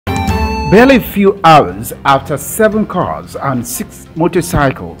Barely a few hours after 7 cars and 6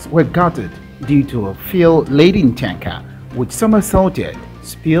 motorcycles were gutted due to a fuel-laden tanker which somersaulted,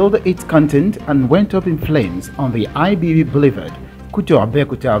 spilled its content and went up in flames on the IBB Boulevard,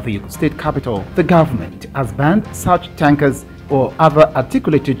 Abiodun, the state capital, the government has banned such tankers or other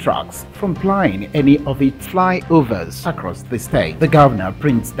articulated trucks from plying any of its flyovers across the state. The governor,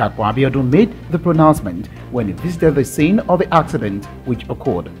 Prince Abiodun, made the pronouncement when he visited the scene of the accident which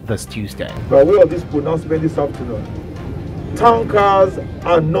occurred this Tuesday. By way of this pronouncement this afternoon, tankers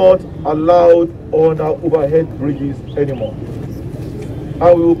are not allowed on our overhead bridges anymore.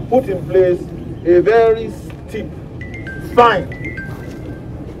 And we will put in place a very steep fine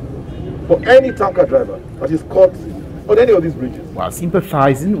for any tanker driver that is caught on any of these bridges. While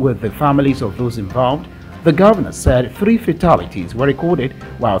sympathizing with the families of those involved, the governor said 3 fatalities were recorded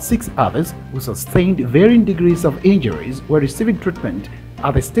while 6 others who sustained varying degrees of injuries were receiving treatment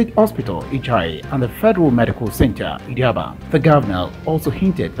at the State Hospital Ijayi and the Federal Medical Center Idiaba. The governor also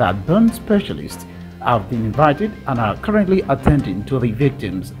hinted that burn specialists have been invited and are currently attending to the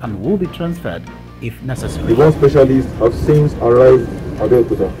victims and will be transferred if necessary. The burn specialists have since arrived at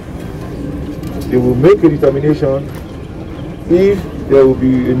Abiodun. They will make a determination if there will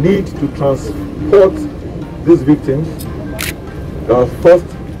be a need to transport these victims that are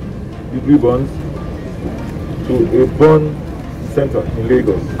first-degree burns to a burn center in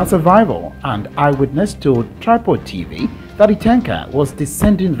Lagos. A survivor and eyewitness told Tripod TV that the tanker was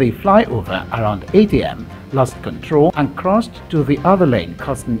descending the flyover around 8 a.m., lost control and crossed to the other lane,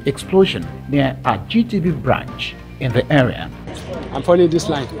 causing explosion near a GTB branch in the area. I'm following this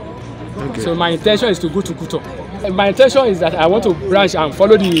line. Okay. So my intention is to go to Kuto. My intention is that I want to branch and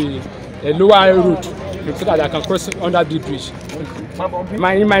follow the lower route so that I can cross under the bridge.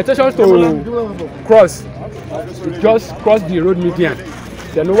 My intention is to cross, just cross the road median.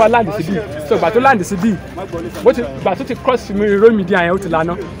 Then over land the city. So but to land the city, but to cross the road median out to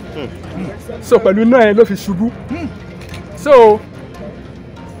Lano. So pẹ̀lú náà ló fi ṣubú. So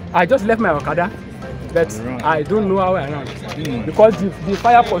I just left my Okada. But I don't know how I ran because the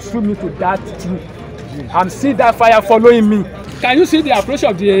fire pursued me to that tree. I'm seeing that fire following me. Can you see the approach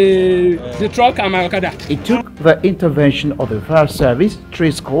of the truck and my Okada? It took the intervention of the fire service,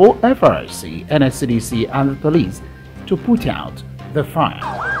 Trisco, FRC, NSCDC and the police to put out the fire.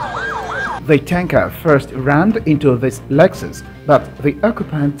 The tanker first rammed into this Lexus, but the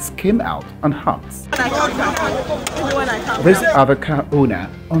occupants came out unhurt. This other car owner,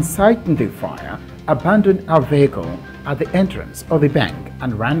 on sighting the fire, abandoned our vehicle at the entrance of the bank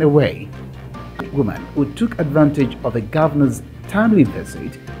and ran away. The woman who took advantage of the governor's timely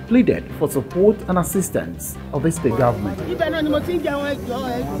visit pleaded for support and assistance of the state government.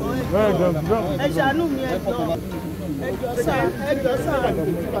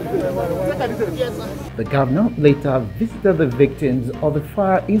 The governor later visited the victims of the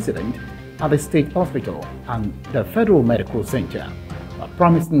fire incident at the state hospital and the Federal Medical Center,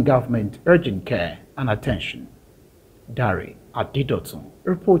 promising government urgent care and attention. Dari Abiodun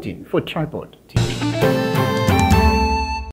reporting for Tripod TV.